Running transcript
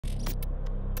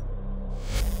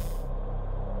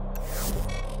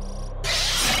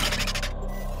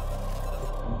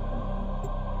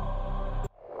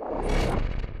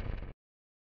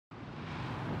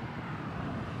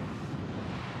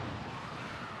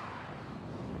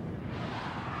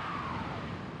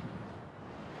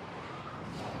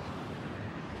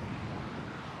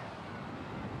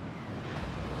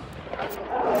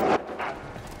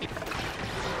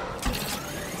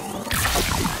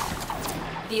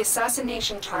The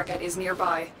assassination target is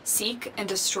nearby. Seek and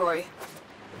destroy.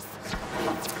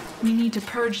 We need to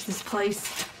purge this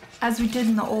place, as we did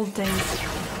in the old days.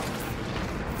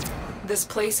 This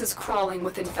place is crawling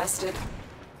with infested.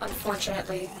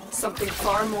 Unfortunately, something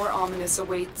far more ominous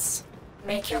awaits.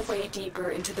 Make your way deeper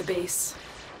into the base.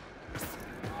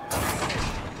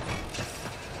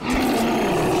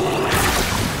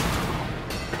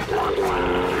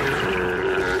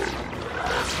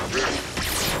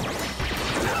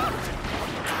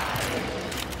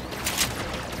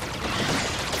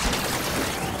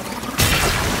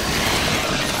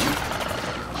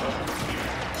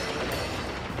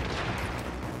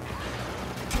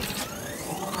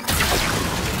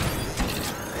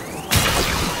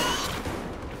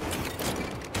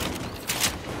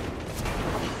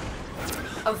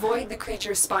 Avoid the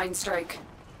creature's spine strike.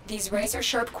 These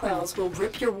razor-sharp quills will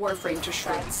rip your Warframe to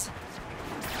shreds.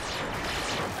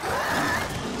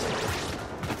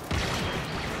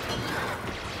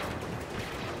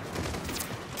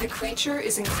 The creature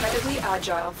is incredibly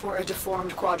agile for a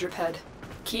deformed quadruped.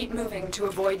 Keep moving to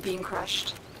avoid being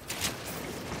crushed.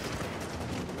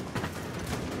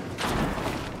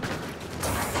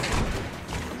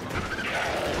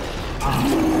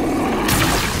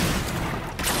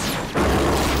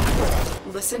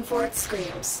 Listen for its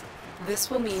screams.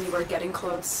 This will mean you are getting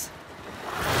close.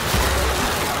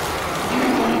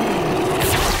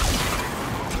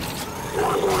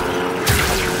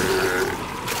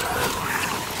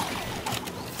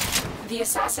 The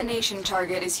assassination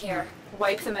target is here.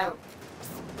 Wipe them out.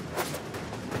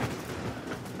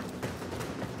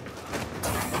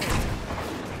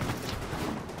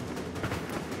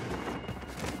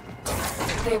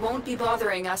 They won't be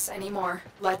bothering us anymore.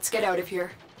 Let's get out of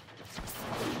here.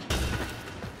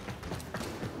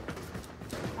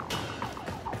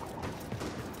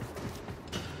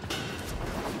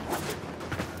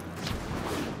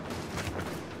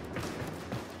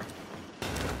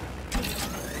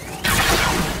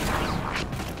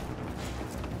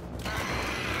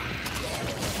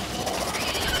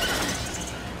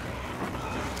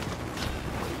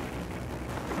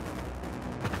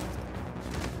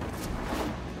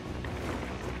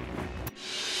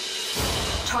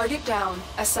 Target down.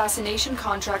 Assassination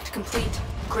contract complete.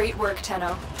 Great work,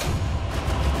 Tenno.